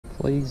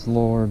Please,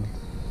 Lord,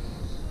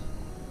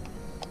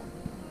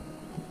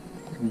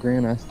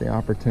 grant us the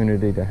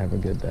opportunity to have a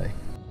good day.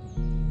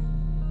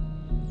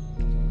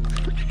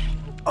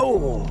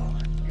 Oh!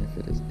 If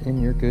it is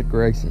in your good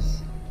graces,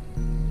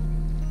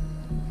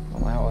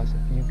 allow us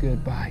a few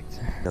good bites.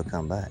 He'll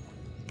come back.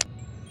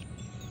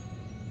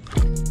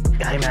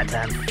 Got him that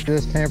time.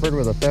 This tampered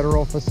with a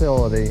federal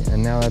facility,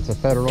 and now that's a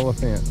federal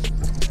offense.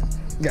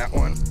 Got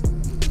one.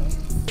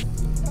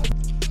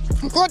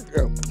 What?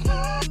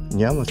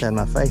 You almost had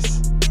my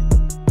face.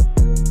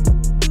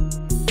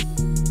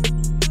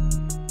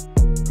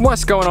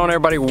 What's going on,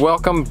 everybody?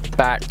 Welcome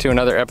back to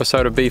another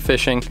episode of Beef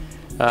Fishing.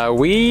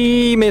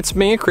 It's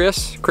me and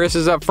Chris. Chris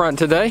is up front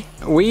today.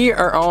 We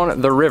are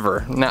on the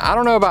river. Now, I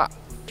don't know about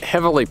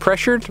heavily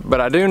pressured, but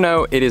I do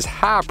know it is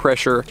high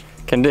pressure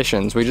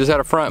conditions. We just had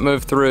a front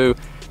move through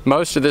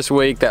most of this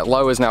week. That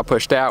low is now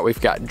pushed out.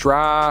 We've got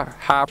dry,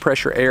 high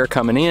pressure air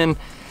coming in.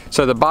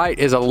 So the bite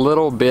is a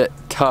little bit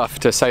tough,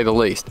 to say the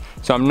least.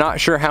 So I'm not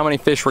sure how many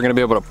fish we're gonna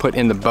be able to put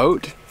in the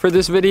boat for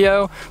this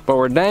video, but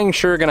we're dang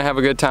sure gonna have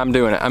a good time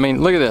doing it. I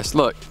mean, look at this,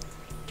 look.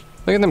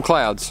 Look at them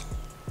clouds.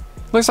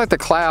 Looks like the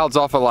clouds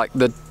off of like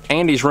the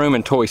Andy's room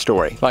in Toy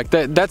Story. Like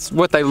that's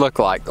what they look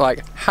like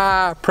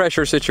high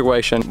pressure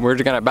situation. We're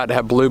about to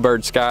have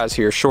bluebird skies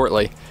here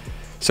shortly.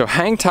 So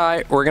hang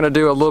tight, we're gonna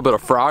do a little bit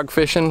of frog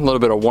fishing, a little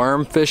bit of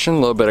worm fishing, a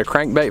little bit of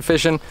crankbait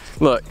fishing.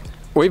 Look,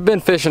 we've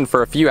been fishing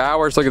for a few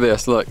hours. Look at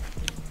this, look.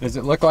 Does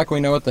it look like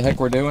we know what the heck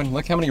we're doing?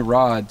 Look how many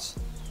rods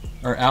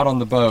are out on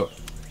the boat.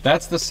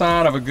 That's the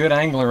sign of a good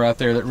angler right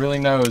there that really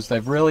knows.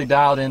 They've really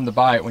dialed in the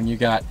bite when you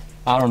got,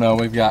 I don't know,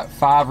 we've got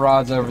 5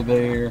 rods over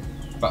there,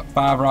 about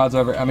 5 rods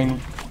over, I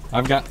mean,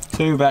 I've got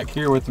 2 back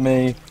here with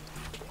me.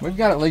 We've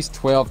got at least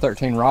 12,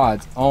 13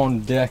 rods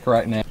on deck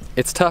right now.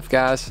 It's tough,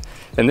 guys.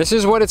 And this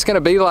is what it's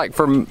gonna be like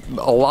for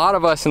a lot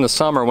of us in the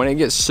summer. When it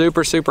gets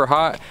super, super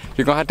hot,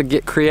 you're gonna have to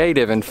get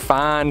creative and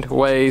find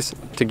ways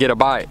to get a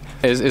bite.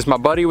 As my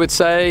buddy would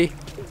say,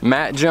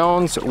 Matt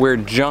Jones, we're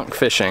junk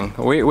fishing.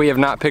 We have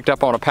not picked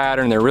up on a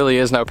pattern. There really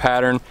is no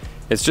pattern.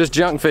 It's just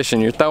junk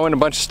fishing. You're throwing a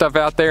bunch of stuff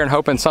out there and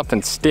hoping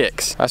something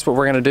sticks. That's what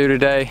we're gonna do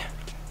today.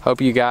 Hope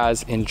you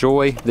guys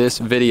enjoy this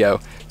video.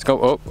 Let's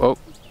go, oh,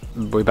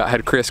 we about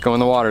had Chris go in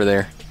the water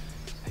there.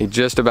 He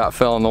just about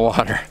fell in the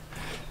water.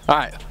 All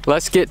right,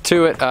 let's get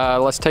to it.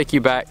 Let's take you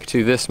back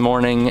to this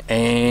morning.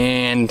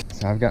 And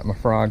so I've got my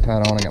frog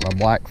tied on. I got my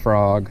black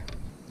frog,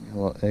 a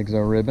little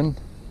exo ribbon.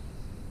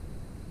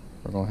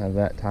 We're gonna have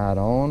that tied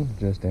on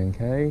just in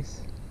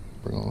case.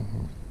 We're gonna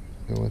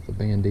go with the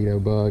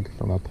Bandito bug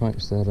for my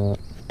punch setup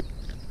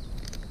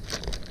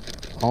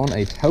on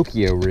a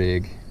Tokyo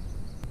rig.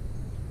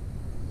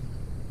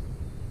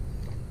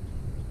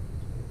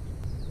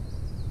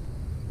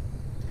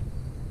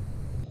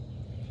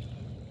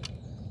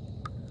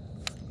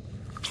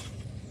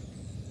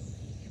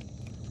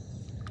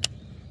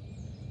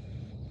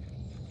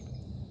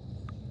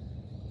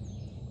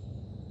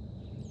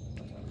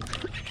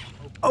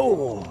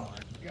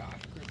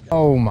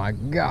 Oh my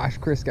gosh,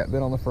 Chris got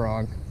bit on the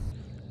frog.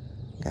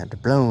 Got the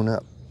blown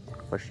up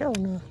for sure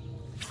enough.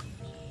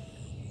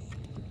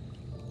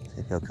 See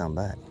if he'll come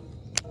back.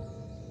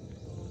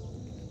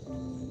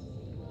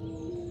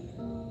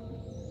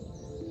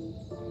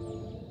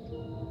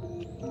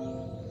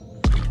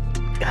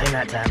 Got him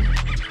that time.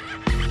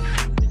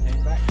 He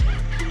came back.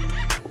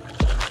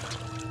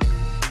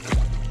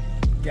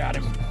 Got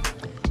him.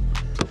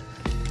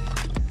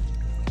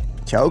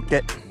 Choked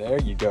it.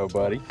 There you go,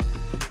 buddy.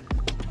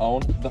 On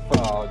the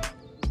frog.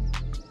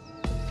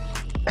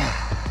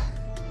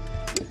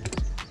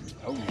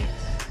 Oh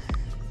yes.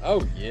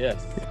 Oh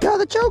yes. Got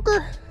the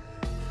choker.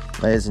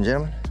 Ladies and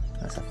gentlemen,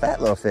 that's a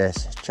fat little fish.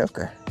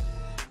 Choker.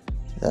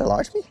 Is that a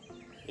largemouth?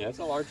 Yeah, it's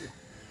a larger.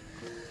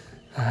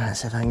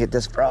 Let's see if I can get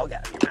this frog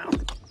out of your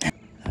mouth.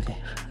 Okay.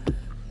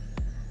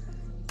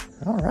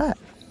 All right.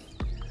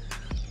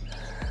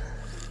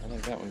 I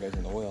think that one goes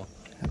in the well.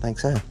 I think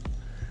so.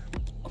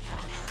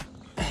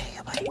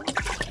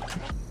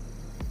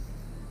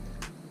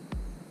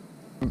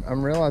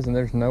 I'm realizing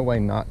there's no way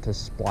not to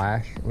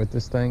splash with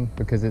this thing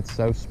because it's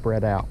so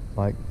spread out.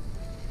 Like,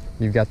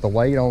 you've got the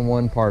weight on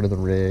one part of the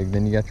rig,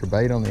 then you got your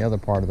bait on the other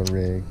part of the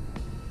rig.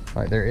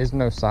 Like, there is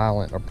no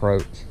silent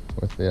approach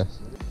with this.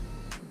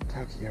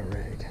 Tokyo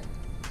rig,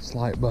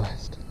 slight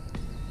bust.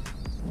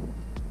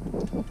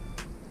 All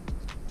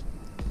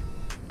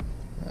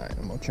right,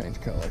 I'm gonna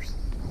change colors.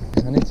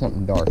 I need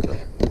something darker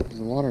because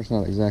the water's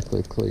not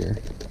exactly clear.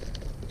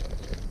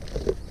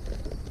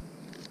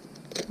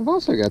 I've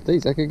also got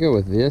these. I could go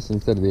with this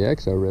instead of the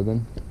exo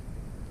ribbon.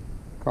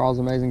 Carl's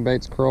Amazing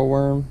Baits Curl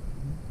Worm.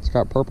 It's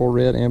got purple,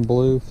 red, and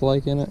blue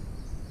flake in it.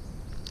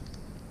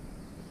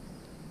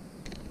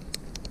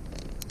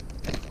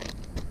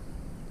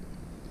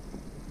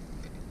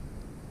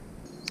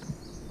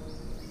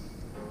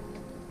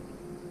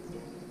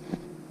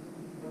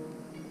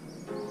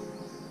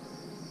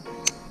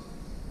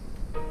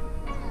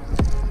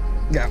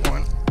 Got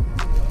one.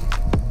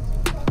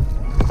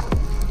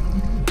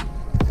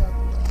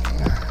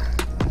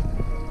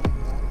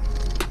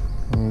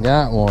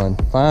 Got one,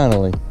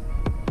 finally.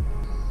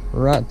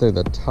 Right through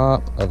the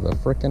top of the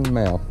frickin'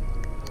 mouth.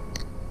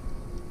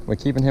 We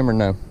keeping him or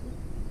no?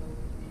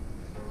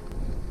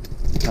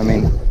 I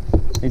mean,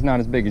 he's not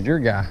as big as your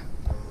guy,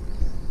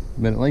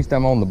 but at least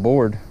I'm on the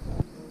board.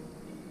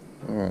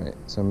 All right,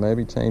 so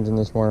maybe changing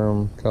this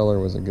worm color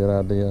was a good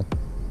idea.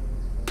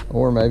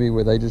 Or maybe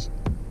they just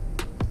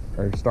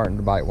are starting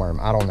to bite worm.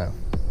 I don't know.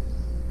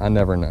 I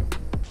never know.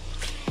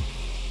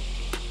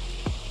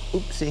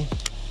 Oopsie.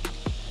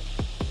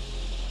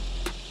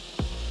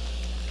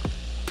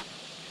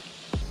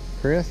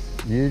 Chris,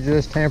 you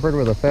just tampered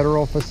with a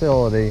federal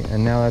facility,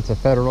 and now that's a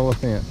federal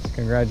offense.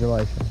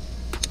 Congratulations.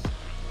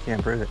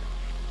 Can't prove it.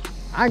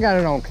 I got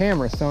it on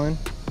camera, son.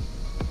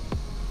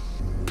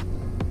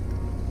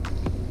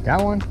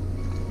 Got one?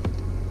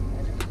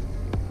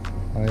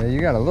 Oh yeah,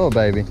 you got a little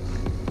baby.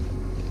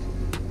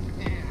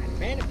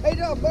 Man, it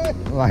paid off, bud.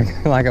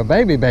 Like a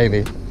baby. Look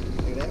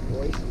at that,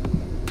 boys.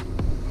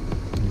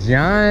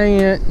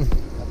 Giant.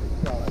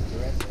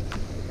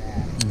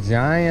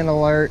 Giant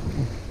alert.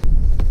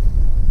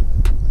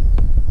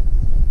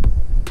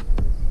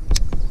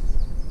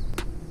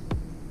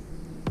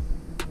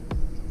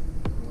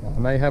 I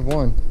may have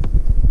one.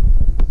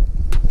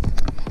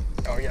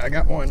 Oh yeah, I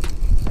got one.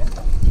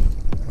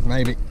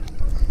 Maybe.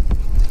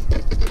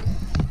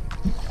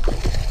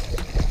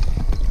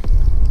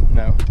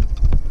 No.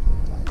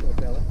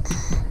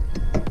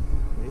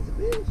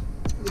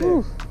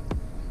 Whew.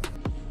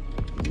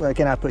 Well,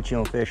 can I put you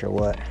on fish or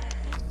what?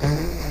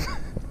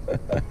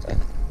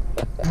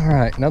 All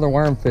right, another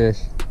wormfish.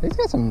 He's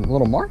got some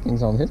little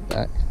markings on his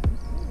back.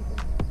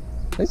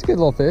 He's a good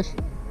little fish.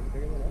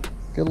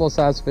 Good little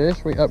sized fish.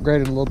 We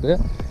upgraded a little bit.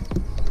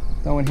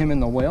 Throwing him in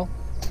the well.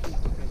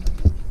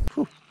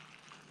 Whew.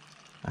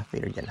 My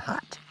feet are getting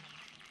hot.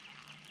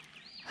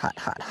 Hot,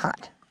 hot,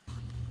 hot.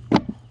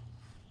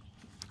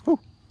 Whew.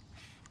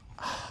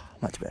 Oh,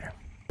 much better.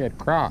 You had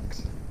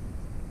Crocs.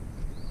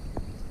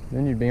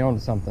 Then you'd be on to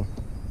something.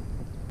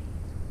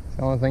 It's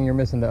the only thing you're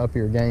missing to up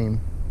your game.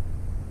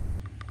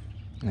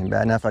 I mean,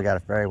 bad enough I got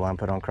a fairy one,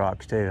 put on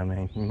Crocs too. I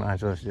mean, you might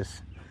as well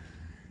just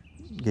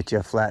get you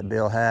a flat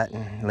bill hat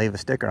and leave a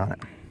sticker on it.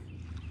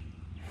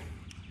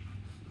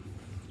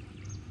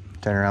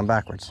 Turn around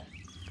backwards.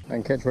 I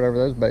can catch whatever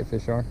those bait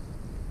fish are.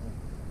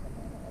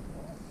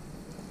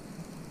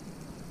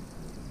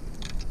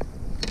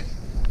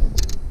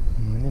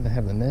 We need to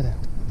have the net out.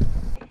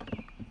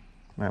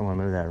 Might want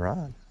to move that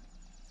rod.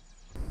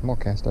 I'm gonna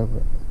cast over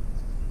it.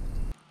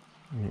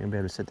 You'll be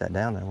able to sit that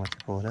down there once you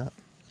pull it up.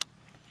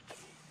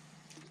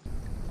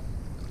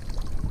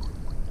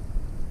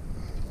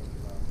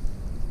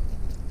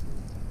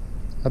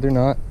 I do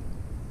not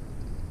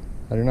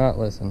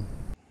listen.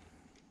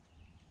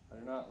 I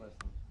do not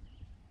listen.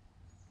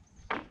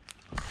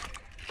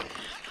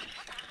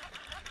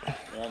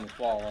 They're on the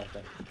wall, aren't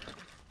they?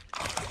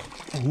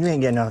 You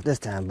ain't getting off this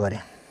time, buddy.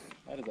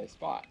 That is a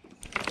spot.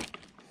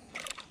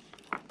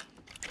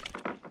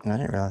 I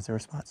didn't realize there were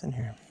spots in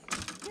here.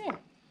 Yeah.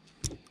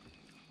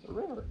 The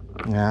river.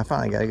 Yeah, I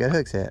finally got a good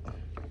hook set.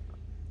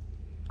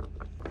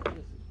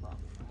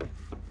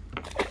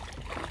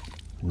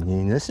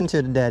 You listen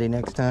to the daddy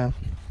next time.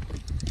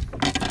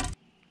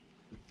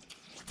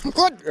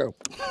 What? Oh,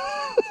 yeah.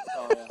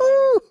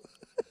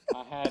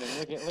 I had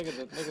it. Look at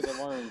the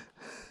worm.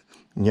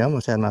 You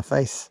almost had my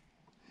face.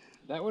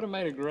 That would have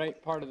made a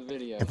great part of the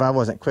video. If I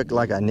wasn't quick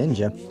like a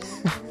ninja.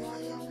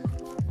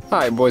 All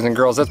right, boys and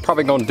girls, that's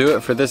probably gonna do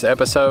it for this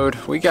episode.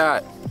 We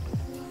got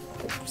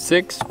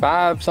 6,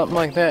 5, something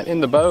like that in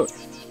the boat.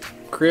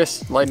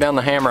 Chris laid down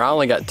the hammer. I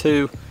only got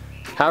 2.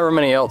 However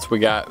many else we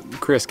got,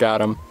 Chris got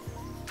them.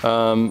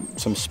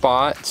 Some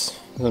spots,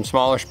 some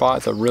smaller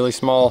spots, a really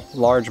small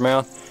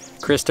largemouth.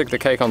 Chris took the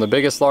cake on the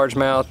biggest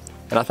largemouth,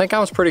 and I think I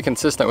was pretty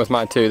consistent with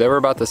mine too. They were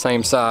about the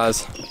same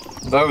size.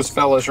 Those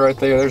fellas right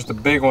there, there's the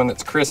big one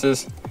that's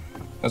Chris's.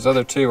 Those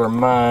other 2 are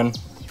mine.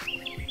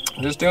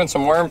 Just doing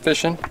some worm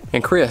fishing,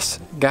 and Chris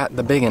got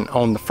the big one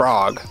on the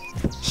frog.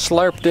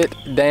 Slurped it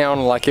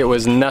down like it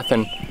was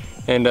nothing,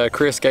 and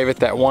Chris gave it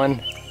that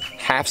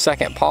 1/2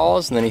 second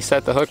pause, and then he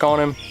set the hook on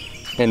him,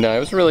 and it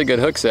was a really good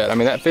hook set. I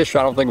mean, that fish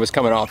I don't think was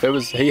coming off.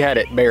 He had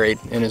it buried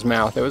in his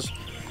mouth. It was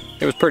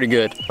pretty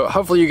good. But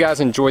hopefully you guys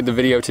enjoyed the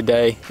video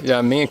today.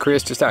 Me and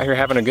Chris just out here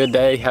having a good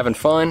day, having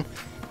fun.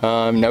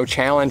 No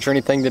challenge or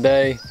anything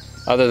today,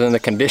 other than the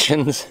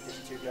conditions.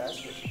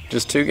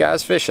 Just 2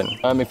 guys fishing.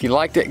 If you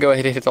liked it, go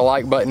ahead and hit the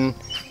like button.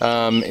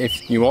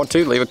 If you want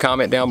to, leave a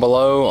comment down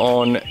below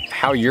on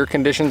how your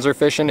conditions are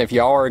fishing. If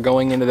y'all are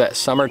going into that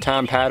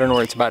summertime pattern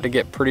where it's about to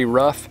get pretty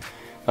rough,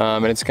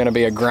 and it's gonna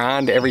be a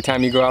grind every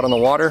time you go out on the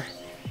water.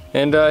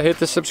 And hit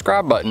the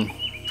subscribe button,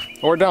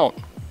 or don't.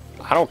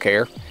 I don't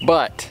care.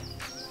 But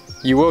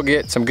you will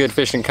get some good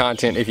fishing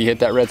content if you hit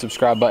that red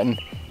subscribe button.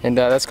 And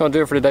that's gonna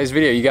do it for today's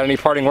video. You got any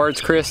parting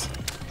words, Chris?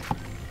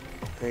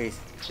 Peace.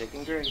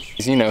 Chicken grease.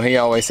 You know, he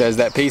always says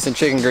that. Peace and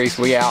chicken grease.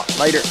 We out.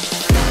 Later.